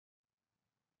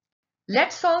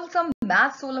Let's solve some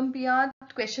Maths Olympiad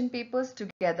question papers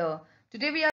together.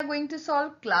 Today we are going to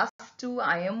solve Class 2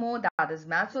 IMO, that is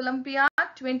Maths Olympiad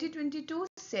 2022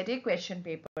 SetA question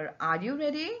paper. Are you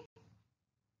ready?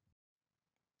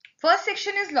 First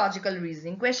section is logical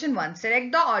reasoning. Question 1.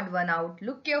 Select the odd one out.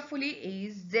 Look carefully. A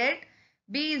is Z,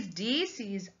 B is D,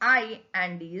 C is I,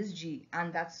 and D is G.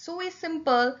 And that's so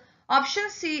simple. Option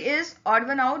C is odd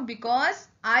one out because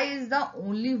I is the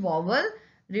only vowel.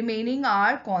 Remaining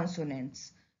are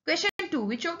consonants. Question 2.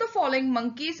 Which of the following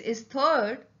monkeys is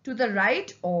third to the right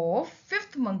of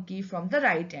fifth monkey from the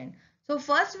right end? So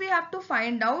first we have to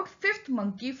find out fifth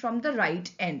monkey from the right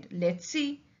end. Let's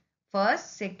see.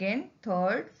 First, second,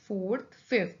 third, fourth,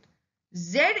 fifth.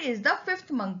 Z is the fifth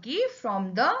monkey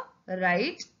from the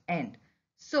right end.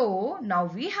 So now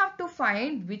we have to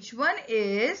find which one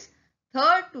is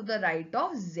third to the right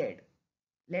of Z.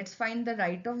 Let's find the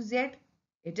right of Z.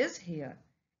 It is here.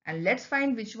 And let's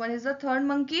find which one is the third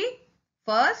monkey.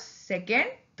 First, second,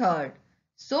 third.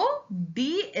 So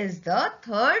D is the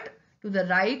third to the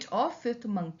right of fifth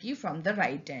monkey from the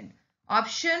right end.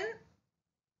 Option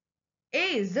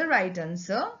A is the right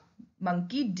answer.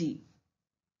 Monkey D.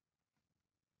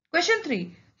 Question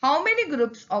 3. How many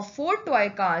groups of 4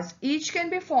 toy cars each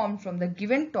can be formed from the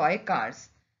given toy cars?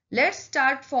 Let's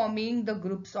start forming the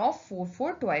groups of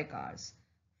 4 toy cars.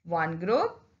 1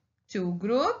 group, 2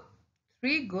 group,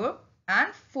 3 group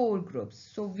and 4 groups.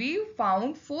 So we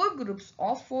found 4 groups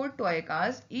of 4 toy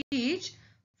cars each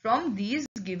from these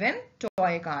given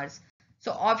toy cars.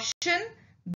 So option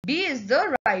B is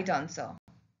the right answer.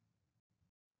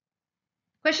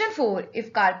 Question 4.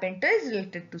 If carpenter is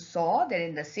related to saw, then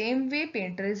in the same way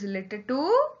painter is related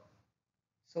to...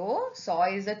 So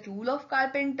saw is the tool of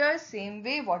carpenter. Same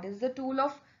way, what is the tool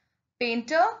of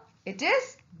painter? It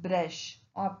is brush.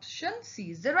 Option C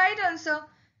is the right answer.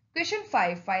 Question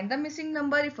 5. Find the missing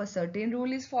number if a certain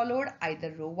rule is followed,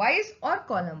 either row wise or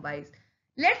column wise.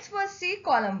 Let's first see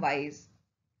column wise.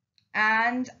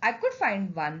 And I could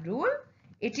find one rule.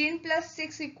 18 plus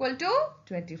 6 equal to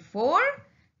 24.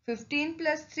 15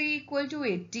 plus 3 equal to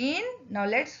 18. Now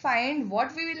let's find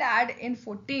what we will add in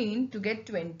 14 to get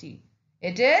 20.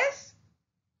 It is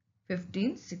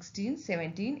 15, 16,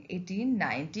 17, 18,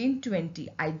 19, 20.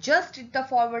 I just did the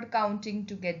forward counting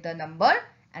to get the number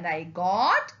and I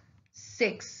got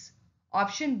 6.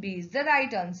 Option B is the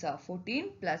right answer.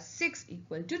 14 plus 6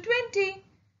 equal to 20.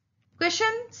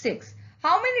 Question 6.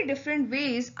 How many different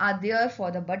ways are there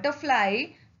for the butterfly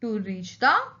to reach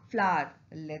the flower?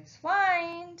 Let's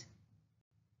find.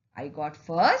 I got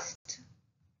first,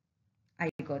 I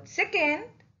got second,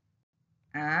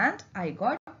 and I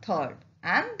got third.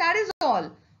 And that is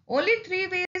all. Only 3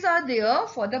 ways are there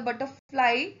for the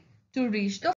butterfly to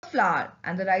reach the flower.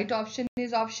 And the right option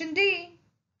is option D.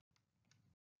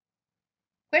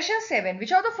 Question 7.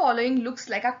 Which of the following looks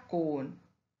like a cone?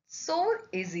 So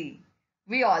easy.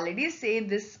 We already say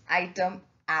this item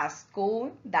as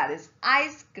cone. That is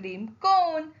ice cream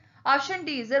cone. Option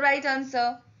D is the right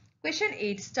answer. Question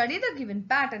 8. Study the given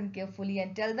pattern carefully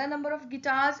and tell the number of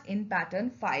guitars in pattern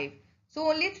 5. So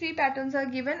only 3 patterns are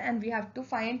given and we have to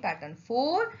find pattern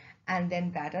 4 and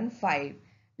then pattern 5.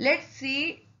 Let's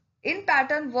see. In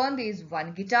pattern 1 there is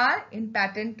 1 guitar. In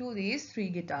pattern 2 there is 3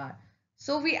 guitar.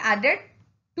 So we added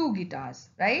 2 guitars,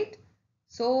 right?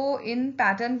 So in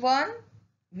pattern 1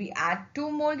 we add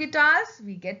 2 more guitars.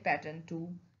 We get pattern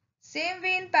 2. Same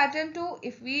way in pattern 2,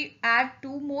 if we add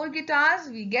 2 more guitars,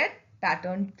 we get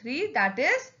pattern 3. That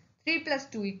is 3 plus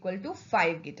 2 equal to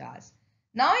 5 guitars.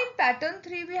 Now in pattern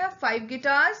 3, we have 5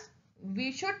 guitars.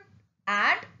 We should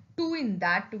add 2 in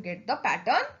that to get the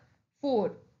pattern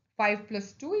 4. 5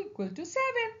 plus 2 equal to 7.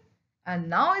 And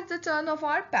now it's the turn of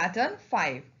our pattern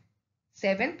 5.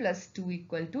 7 plus 2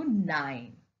 equal to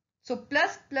 9. So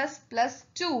plus plus plus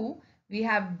 2 we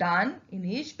have done in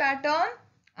each pattern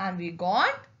and we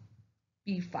got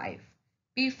P5.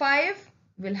 P5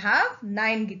 will have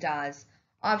 9 guitars.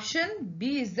 Option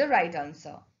B is the right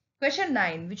answer. Question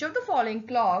 9. Which of the following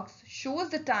clocks shows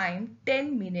the time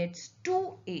 10 minutes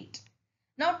to 8?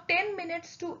 Now 10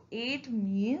 minutes to 8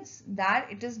 means that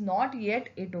it is not yet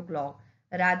 8 o'clock.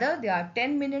 Rather there are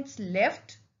 10 minutes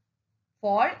left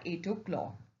for 8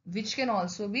 o'clock, which can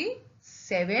also be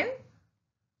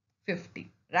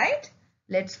 7:50, right?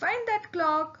 Let's find that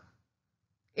clock.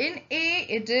 In A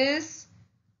it is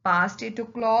past 8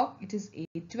 o'clock, it is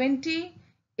 8:20.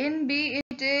 In B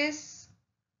it is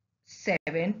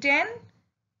 7:10.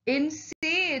 In C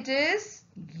it is,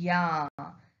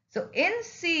 so in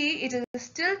C it is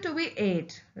still to be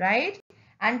 8, right?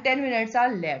 And 10 minutes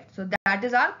are left. So that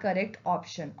is our correct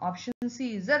option. Option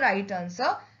C is the right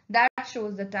answer. That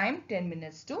shows the time 10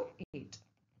 minutes to 8.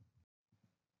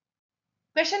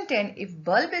 Question 10. If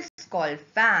bulb is called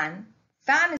fan,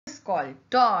 fan is called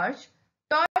torch,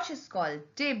 torch is called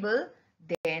table,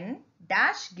 then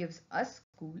dash gives us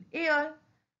cool air.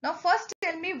 Now first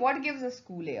tell me what gives us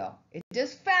cool air. It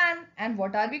is fan, and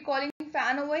what are we calling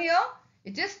fan over here?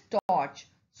 It is torch.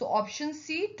 So option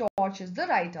C, torch is the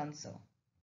right answer.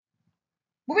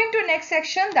 Moving to next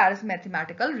section, that is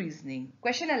mathematical reasoning.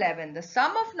 Question 11. The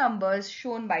sum of numbers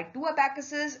shown by two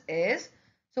abacuses is,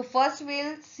 so first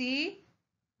we'll see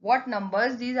what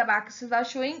numbers these abacuses are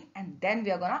showing, and then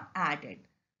we are going to add it.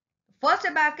 First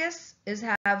abacus is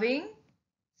having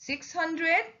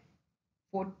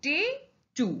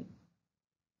 642.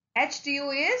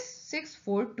 HTO is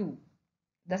 642.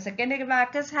 The second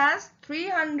abacus has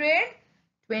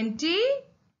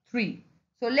 323.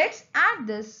 So let's add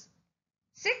this.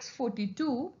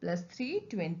 642 plus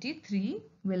 323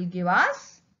 will give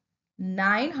us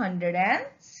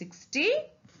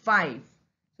 965.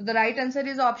 So the right answer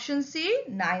is option C,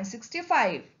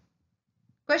 965.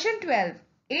 Question 12.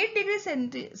 8 degrees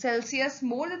Celsius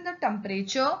more than the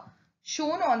temperature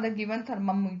shown on the given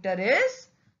thermometer is.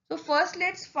 So first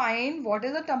let's find what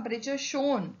is the temperature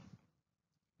shown.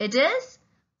 It is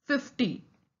 50,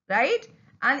 right?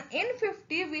 And in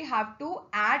 50 we have to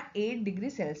add 8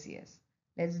 degrees Celsius.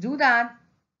 Let's do that.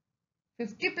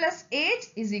 50 plus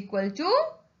 8 is equal to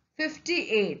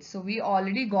 58. So we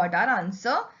already got our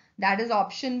answer. That is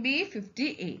option B,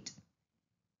 58.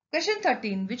 Question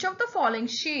 13. Which of the following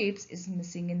shapes is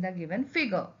missing in the given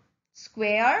figure?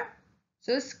 Square.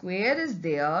 So square is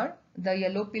there. The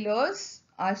yellow pillars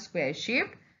are square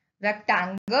shaped.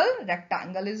 Rectangle.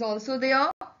 Rectangle is also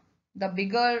there. The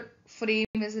bigger frame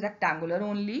is rectangular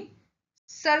only.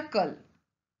 Circle.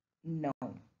 No.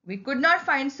 We could not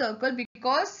find circle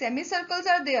because semicircles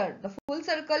are there. The full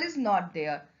circle is not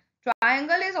there.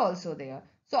 Triangle is also there.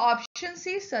 So option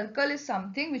C, circle is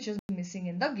something which is missing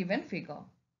in the given figure.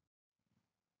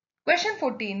 Question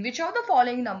 14. Which of the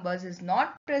following numbers is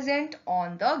not present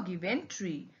on the given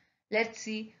tree? Let's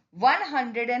see.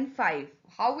 105.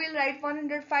 How we'll write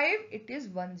 105? It is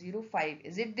 105.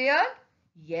 Is it there?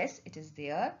 Yes, it is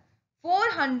there.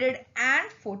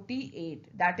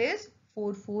 448. That is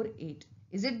 448.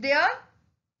 Is it there?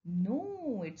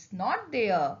 No, it's not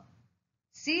there.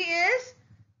 C is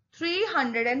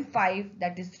 305.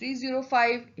 That is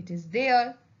 305. It is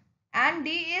there. And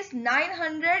D is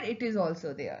 900. It is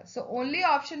also there. So only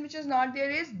option which is not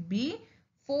there is B,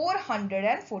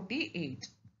 448.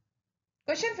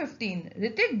 Question 15.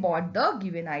 Ritik bought the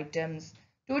given items.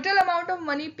 Total amount of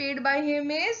money paid by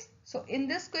him is. So in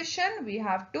this question we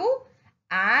have to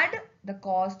add the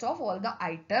cost of all the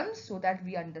items so that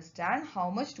we understand how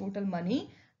much total money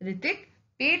Ritik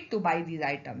paid to buy these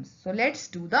items. So let's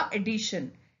do the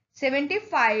addition.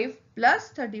 75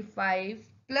 plus 35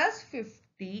 plus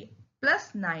 50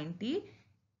 plus 90.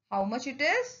 How much it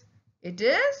is? It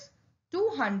is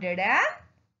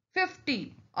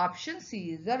 250. Option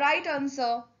C is the right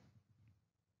answer.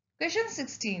 Question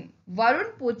 16.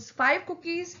 Varun puts 5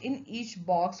 cookies in each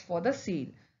box for the sale.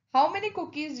 How many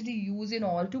cookies did he use in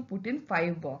all to put in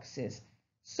 5 boxes?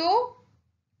 So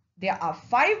there are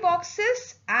 5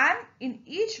 boxes and in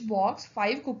each box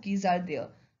 5 cookies are there.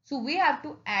 So we have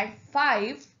to add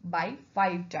 5 by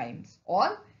 5 times,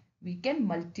 or we can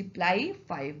multiply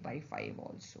 5 by 5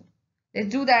 also. Let's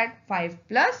do that. 5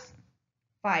 plus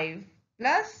 5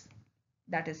 plus,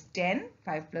 that is 10.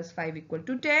 5 plus 5 equal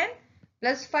to 10.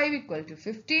 Plus 5 equal to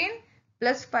 15.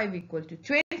 Plus 5 equal to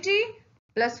 20.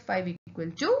 Plus 5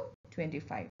 equal to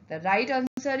 25. The right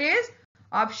answer is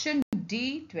option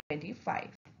D, 25.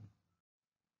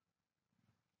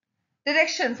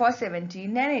 Direction for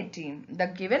 17 and 18. The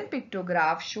given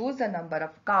pictograph shows the number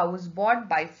of cows bought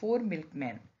by 4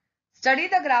 milkmen. Study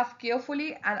the graph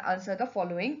carefully and answer the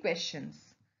following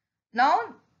questions.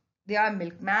 Now there are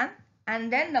milkman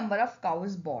and then number of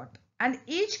cows bought. And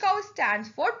each cow stands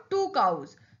for 2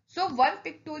 cows. So one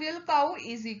pictorial cow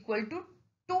is equal to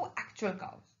 2 actual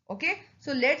cows. Okay,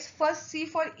 so let's first see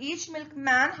for each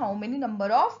milkman how many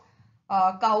number of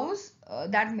cows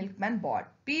that milkman bought.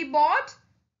 P bought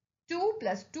 2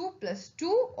 plus 2 plus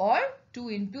 2, or 2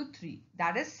 into 3,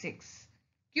 that is 6.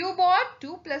 Q bought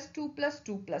 2 plus 2 plus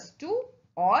 2 plus 2,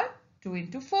 or 2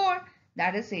 into 4,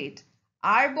 that is 8.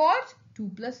 R bought 2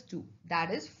 plus 2,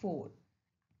 that is 4.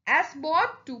 S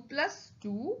bought 2 plus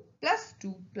 2 plus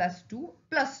 2 plus 2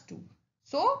 plus 2.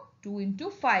 So 2 into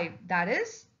 5, that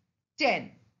is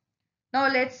 10. Now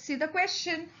let's see the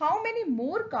question. How many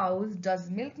more cows does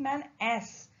milkman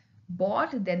S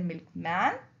bought than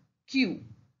milkman Q?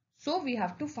 So we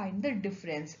have to find the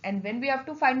difference, and when we have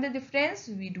to find the difference,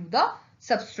 we do the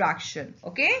subtraction.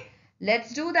 Okay,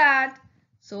 let's do that.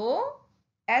 So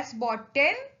S bought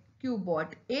 10, Q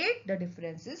bought 8. The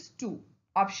difference is 2.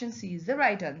 Option C is the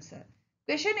right answer.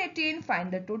 Question 18.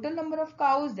 Find the total number of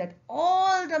cows that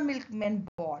all the milkmen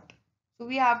bought. So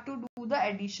we have to do the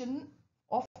addition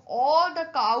of all the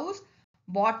cows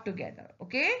bought together.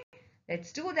 Okay.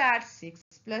 Let's do that. 6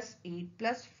 plus 8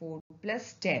 plus 4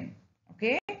 plus 10.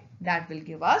 Okay. That will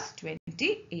give us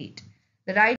 28.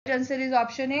 The right answer is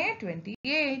option A,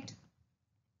 28.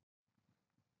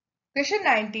 Question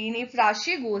 19. If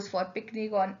Rashi goes for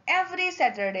picnic on every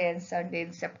Saturday and Sunday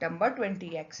in September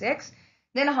 20XX,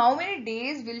 then how many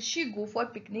days will she go for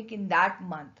picnic in that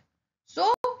month?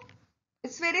 So,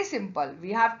 it's very simple.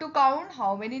 We have to count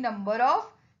how many number of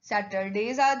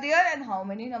Saturdays are there and how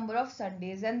many number of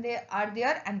Sundays are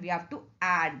there, and we have to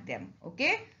add them.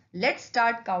 Okay. Let's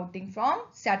start counting from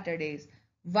Saturdays.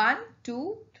 1,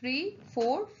 2, 3,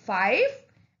 4, 5.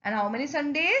 And how many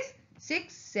Sundays?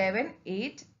 6, 7,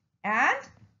 8 and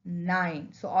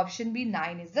 9. So option B,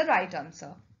 9 is the right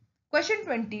answer. Question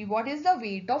 20. What is the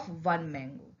weight of one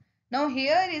mango? Now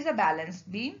here is a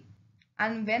balanced beam.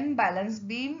 And when balanced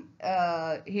beam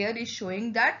here is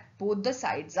showing that both the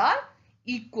sides are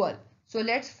equal. So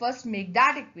let's first make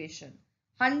that equation.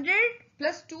 100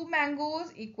 plus 2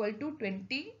 mangoes equal to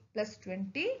 20 plus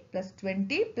 20 plus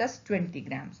 20 plus 20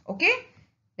 grams. Okay.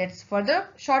 Let's further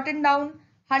shorten down.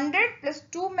 100 plus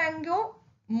 2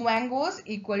 mangoes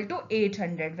equal to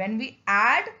 800. When we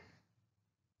add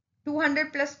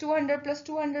 200 plus 200 plus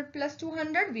 200 plus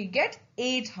 200, we get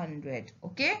 800.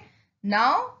 Okay.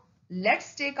 Now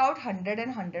let's take out 100 and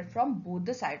 100 from both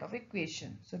the side of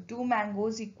equation. So 2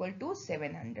 mangoes equal to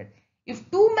 700. If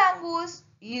 2 mangoes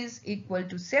is equal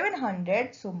to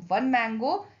 700, so 1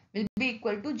 mango will be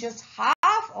equal to just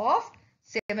half of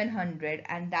 700,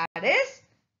 and that is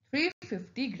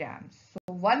 350 grams.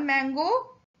 So 1 mango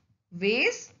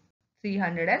weighs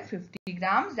 350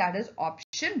 grams. That is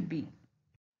option B.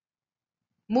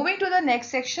 Moving to the next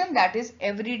section, that is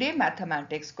everyday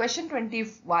mathematics. Question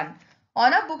 21.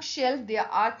 On a bookshelf, there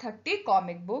are 30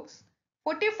 comic books,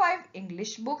 45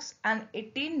 English books and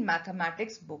 18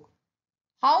 mathematics books.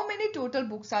 How many total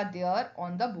books are there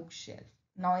on the bookshelf?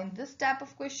 Now in this type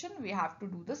of question, we have to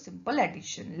do the simple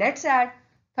addition. Let's add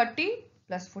 30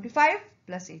 plus 45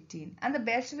 plus 18. And the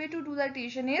best way to do the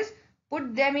addition is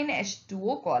put them in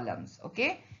H2O columns.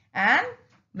 Okay. And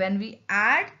when we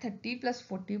add 30 plus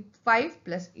 45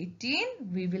 plus 18,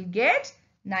 we will get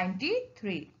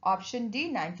 93. Option D,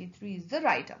 93 is the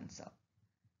right answer.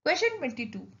 Question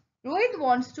 22. Rohit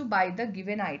wants to buy the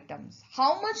given items.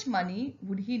 How much money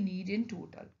would he need in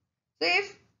total? So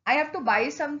if I have to buy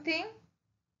something,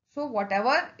 so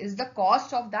whatever is the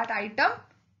cost of that item,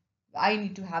 I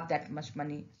need to have that much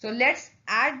money. So let's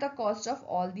add the cost of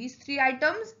all these 3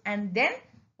 items, and then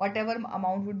whatever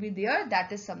amount would be there,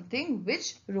 that is something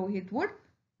which Rohit would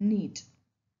need.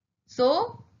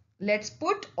 So let's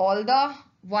put all the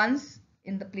ones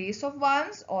in the place of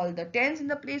ones, all the tens in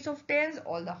the place of tens,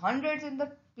 all the hundreds in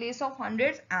the place of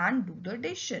hundreds, and do the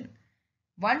addition.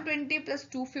 120 plus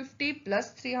 250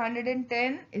 plus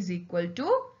 310 is equal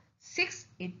to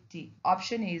 680.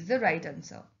 Option A is the right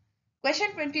answer.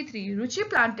 Question 23. Ruchi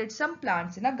planted some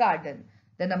plants in a garden.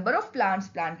 The number of plants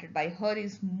planted by her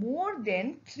is more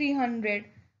than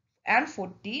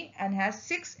 340 and has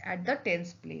 6 at the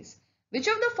 10th place. Which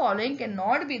of the following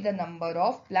cannot be the number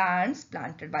of plants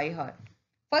planted by her?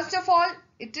 First of all,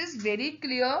 it is very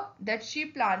clear that she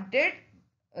planted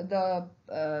the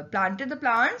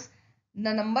plants.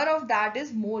 The number of that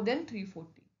is more than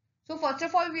 340. So first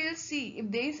of all, we will see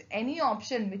if there is any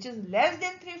option which is less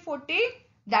than 340.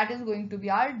 That is going to be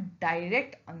our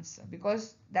direct answer,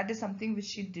 because that is something which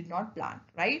she did not plant,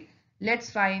 right?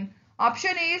 Let's find.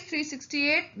 Option A is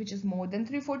 368, which is more than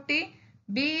 340.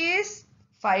 B is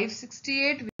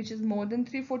 568, which is more than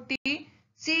 340.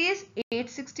 C is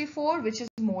 864, which is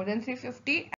more than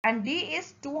 350. And D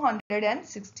is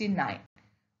 269,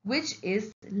 which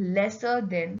is lesser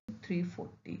than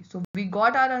 340. So we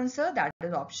got our answer. That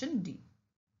is option D.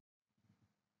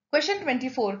 Question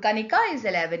 24. Kanika is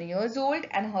 11 years old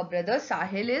and her brother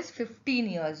Sahil is 15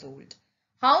 years old.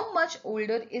 How much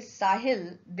older is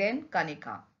Sahil than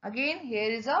Kanika? Again,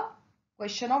 here is a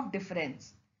question of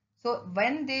difference. So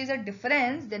when there is a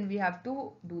difference, then we have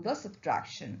to do the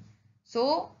subtraction.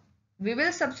 So we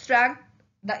will subtract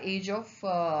the age of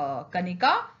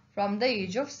Kanika from the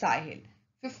age of Sahil.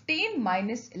 15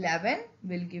 minus 11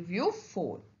 will give you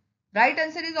 4. Right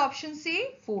answer is option C,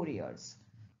 4 years.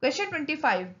 Question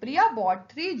 25. Priya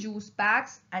bought 3 juice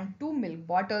packs and 2 milk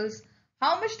bottles.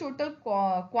 How much total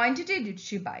quantity did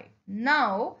she buy?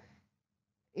 Now,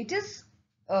 it is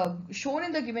shown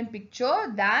in the given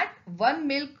picture that 1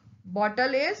 milk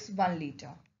bottle is 1 liter.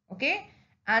 Okay.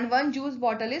 And one juice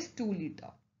bottle is 2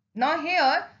 liter. Now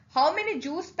here, how many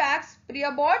juice packs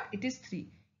Priya bought? It is 3.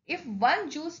 If one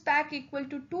juice pack equal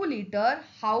to 2 liter,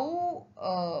 how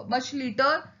much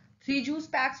liter 3 juice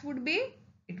packs would be?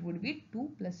 It would be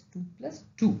 2 plus 2 plus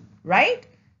 2, right?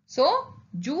 So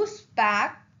juice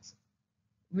packs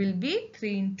will be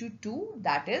 3 into 2,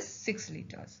 that is 6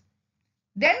 liters.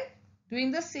 Then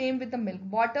doing the same with the milk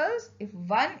bottles. If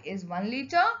one is 1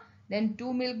 liter, then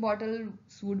 2 milk bottles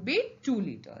would be 2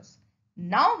 liters.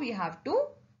 Now we have to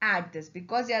add this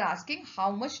because they are asking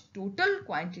how much total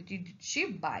quantity did she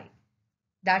buy.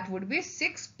 That would be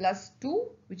 6 plus 2,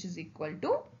 which is equal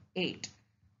to 8.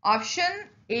 Option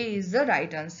A is the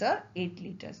right answer, 8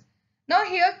 liters. Now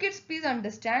here kids, please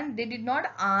understand, they did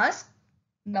not ask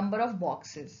number of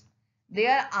boxes. They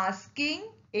are asking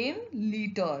in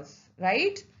liters,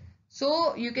 right?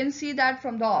 So you can see that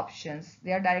from the options.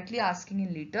 They are directly asking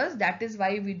in liters. That is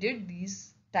why we did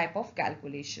these type of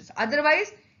calculations.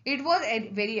 Otherwise, it was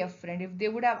very different. If they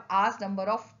would have asked number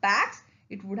of packs,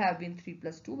 it would have been 3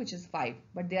 plus 2, which is 5.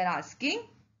 But they are asking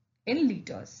in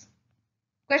liters.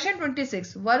 Question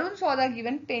 26. Varun saw the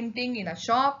given painting in a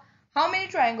shop. How many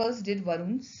triangles did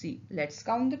Varun see? Let's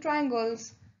count the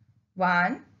triangles.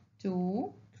 1,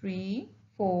 2, 3,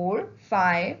 4,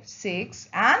 5, 6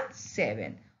 and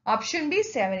 7. Option B,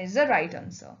 7 is the right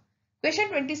answer. Question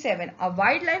 27. A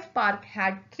wildlife park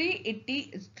had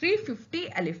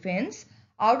 350 elephants,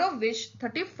 out of which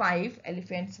 35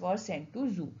 elephants were sent to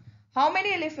zoo. How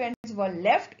many elephants were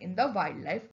left in the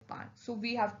wildlife park? So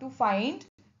we have to find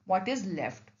what is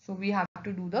left. So we have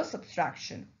to do the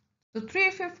subtraction. So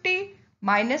 350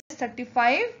 minus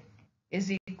 35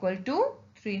 is equal to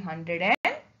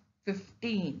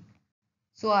 315.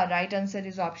 So our right answer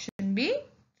is option B,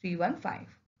 315.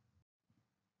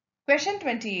 Question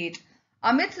 28.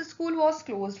 Amit's school was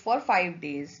closed for 5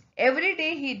 days. Every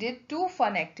day he did 2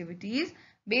 fun activities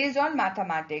based on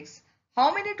mathematics.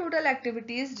 How many total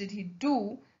activities did he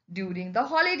do during the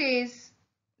holidays?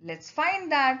 Let's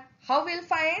find that. How we'll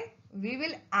find? We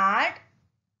will add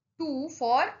 2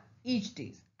 for each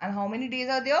day. And how many days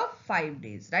are there? 5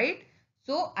 days, right?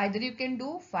 So either you can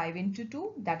do 5 into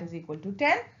 2, that is equal to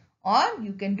 10, or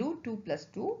you can do 2 plus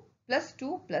 2 plus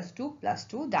 2 plus 2 plus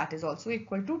 2, that is also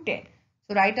equal to 10.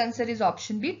 So right answer is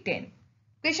option B, 10.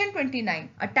 Question 29.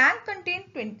 A tank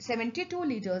contained 72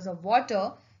 liters of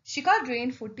water. Shika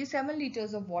drained 47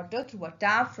 liters of water through a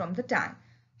tap from the tank.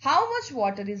 How much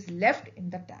water is left in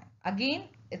the tank? Again,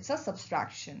 it's a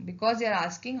subtraction because they are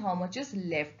asking how much is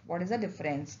left. What is the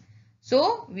difference?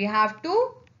 So we have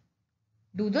to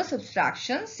do the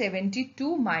subtraction,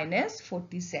 72 minus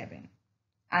 47.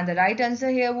 And the right answer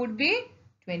here would be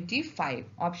 25.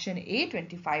 Option A,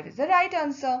 25 is the right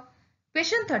answer.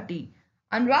 Question 30.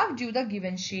 Anurag drew the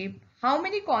given shape. How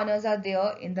many corners are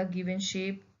there in the given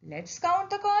shape? Let's count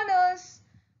the corners.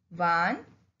 1,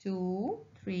 2,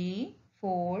 3,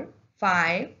 4,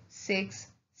 5, 6,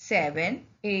 7,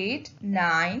 8,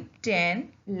 9,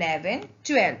 10, 11,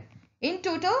 12. In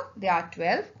total, there are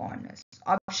 12 corners.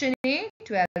 Option A,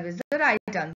 12 is the right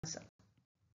answer.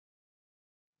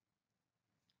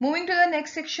 Moving to the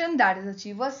next section, that is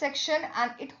Achievers section,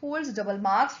 and it holds double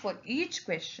marks for each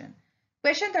question.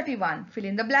 Question 31. Fill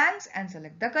in the blanks and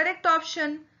select the correct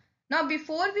option. Now,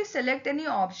 before we select any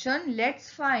option, let's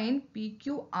find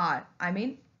PQR. I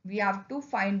mean, we have to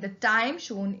find the time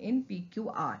shown in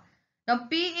PQR. Now,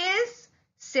 P is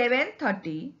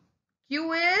 7:30,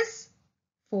 Q is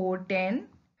 4:10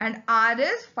 and R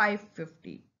is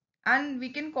 5:50. And we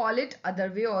can call it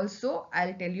other way also.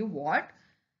 I'll tell you what.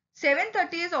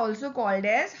 7:30 is also called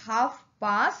as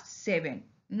 7:30.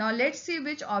 Now let's see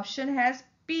which option has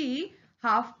P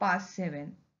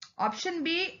 7:30. Option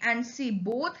B and C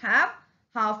both have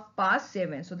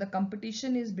 7:30. So the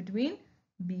competition is between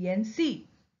B and C.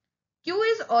 Q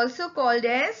is also called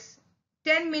as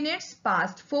 10 minutes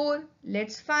past 4.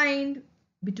 Let's find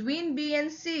between B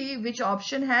and C which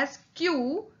option has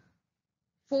Q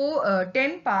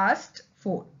 10 past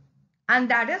 4. And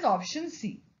that is option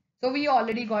C. So we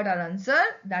already got our answer,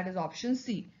 that is option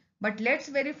C. But let's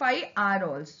verify R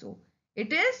also.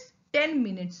 It is 10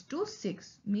 minutes to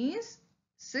 6. Means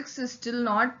 6 is still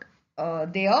not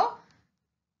there.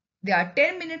 There are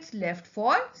 10 minutes left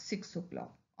for 6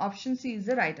 o'clock. Option C is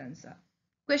the right answer.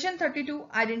 Question 32.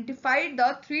 Identify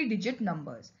the 3-digit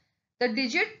numbers. The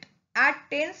digit at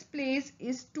tens place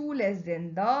is 2 less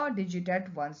than the digit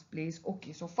at ones place.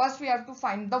 Okay, so first we have to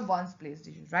find the ones place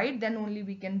digit, right? Then only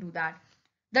we can do that.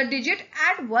 The digit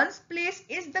at ones place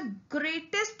is the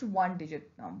greatest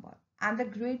 1-digit number, and the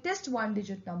greatest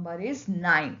 1-digit number is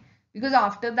 9. because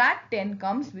after that 10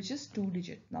 comes, which is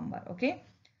 2-digit number. Okay.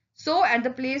 So at the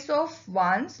place of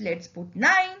ones, let's put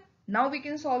 9. Now we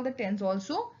can solve the tens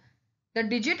also. The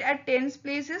digit at tens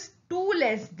place is 2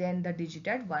 less than the digit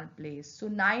at 1 place. So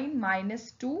 9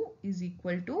 minus 2 is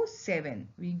equal to 7.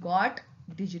 We got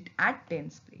digit at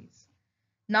tens place.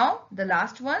 Now the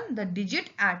last one, the digit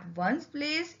at ones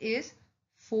place is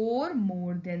 4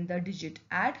 more than the digit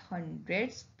at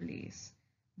hundreds place.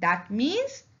 That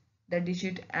means the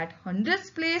digit at hundreds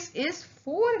place is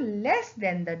 4 less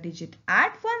than the digit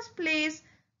at ones place.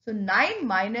 So 9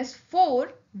 minus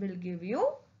 4 will give you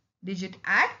digit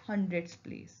at hundreds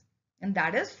place, and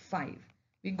that is 5.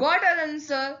 We got our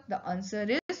answer. The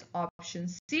answer is option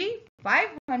C,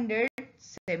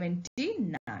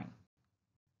 579.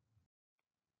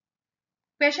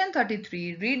 Question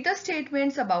 33. Read the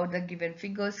statements about the given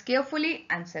figures carefully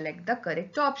and select the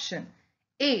correct option.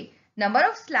 A. Number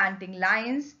of slanting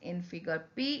lines in figure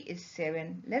P is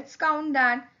 7. Let's count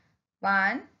that.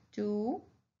 1, 2,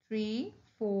 3,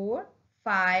 4,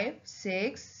 5,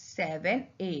 6, 7,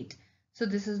 8. So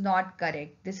this is not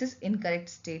correct. This is incorrect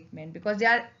statement because there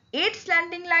are 8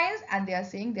 slanting lines and they are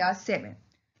saying there are 7.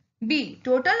 B.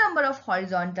 Total number of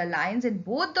horizontal lines in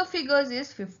both the figures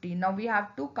is 15. Now we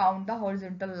have to count the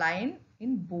horizontal line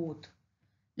in both.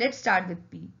 Let's start with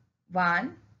P.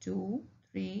 1, 2,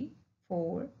 3,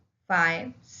 4,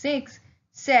 5, 6,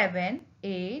 7,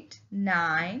 8,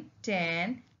 9,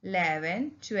 10,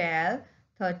 11, 12,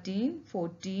 13,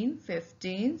 14,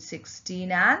 15,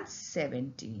 16 and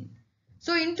 17.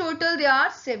 So in total there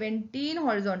are 17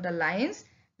 horizontal lines,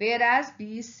 whereas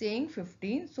B is saying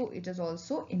 15, so it is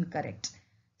also incorrect.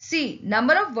 C.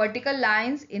 Number of vertical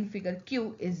lines in figure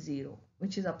Q is 0,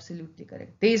 which is absolutely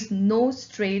correct. There is no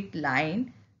straight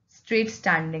line, straight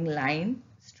standing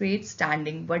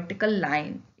vertical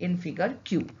line in figure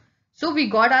Q. So we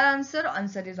got our answer.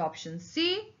 Answer is option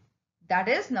C. That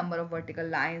is, number of vertical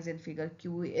lines in figure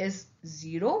Q is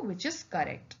 0, which is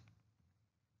correct.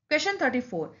 Question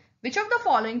 34. Which of the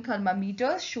following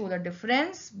thermometers show the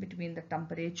difference between the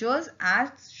temperatures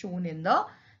as shown in the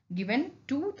given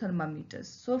two thermometers?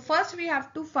 So first we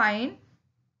have to find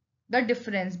the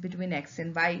difference between X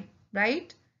and Y,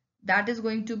 right? That is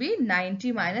going to be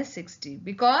 90 minus 60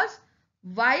 because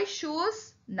Y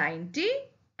shows 90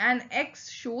 and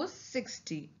X shows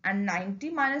 60 and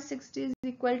 90 minus 60 is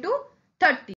equal to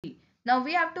 30. Now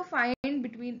we have to find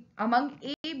between among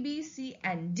A, B, C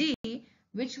and D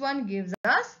which one gives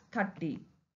us 30.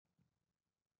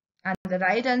 And the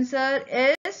right answer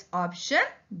is option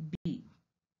B.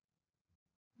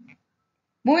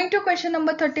 Moving to question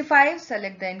number 35,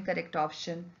 select the incorrect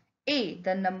option. A.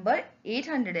 The number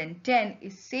 810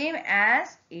 is same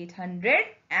as 800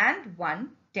 and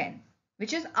 110,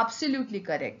 which is absolutely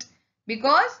correct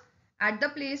because at the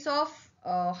place of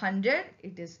 100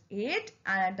 it is 8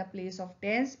 and at the place of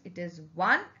tens it is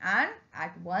 1 and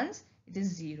at ones it is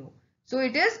 0. So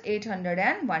it is 800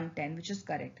 and 110, which is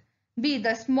correct. B.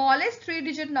 The smallest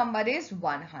 3-digit number is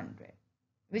 100,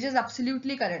 which is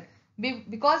absolutely correct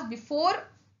because before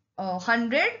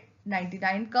 100,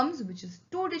 99 comes, which is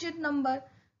 2-digit number.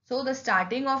 So the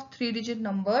starting of 3-digit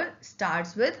number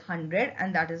starts with 100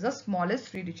 and that is the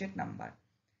smallest 3-digit number.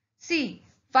 C.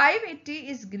 580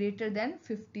 is greater than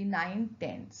 59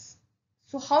 tens.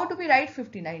 So how do we write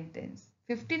 59 tens?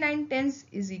 59 tens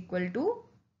is equal to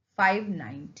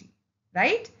 590.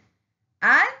 Right?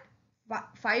 And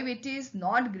 580 is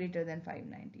not greater than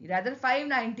 590. Rather,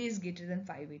 590 is greater than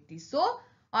 580. So,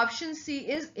 option C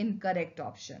is incorrect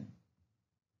option.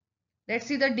 Let's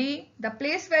see the D. The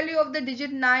place value of the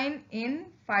digit 9 in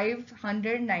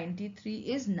 593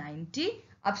 is 90.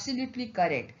 Absolutely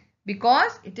correct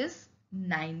because it is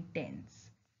 9 tenths.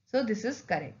 So, this is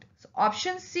correct. So,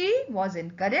 option C was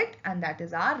incorrect and that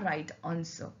is our right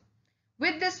answer.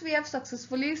 With this, we have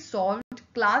successfully solved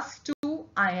Class 2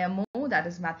 IMO, that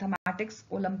is Mathematics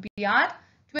Olympiad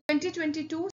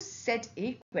 2022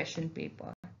 SetA question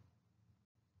paper.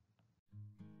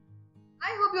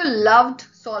 I hope you loved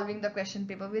solving the question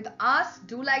paper with us.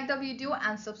 Do like the video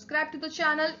and subscribe to the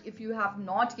channel if you have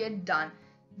not yet done.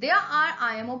 There are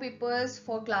IMO papers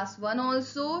for Class 1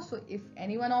 also. So if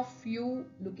any one of you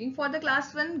looking for the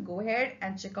Class 1, go ahead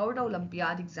and check out our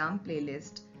Olympiad exam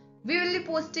playlist. We will be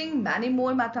posting many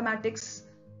more Mathematics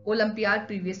Olympiad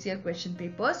previous year question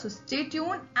papers. So stay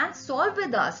tuned and solve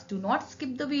with us. Do not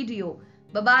skip the video.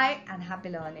 Bye-bye and happy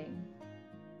learning.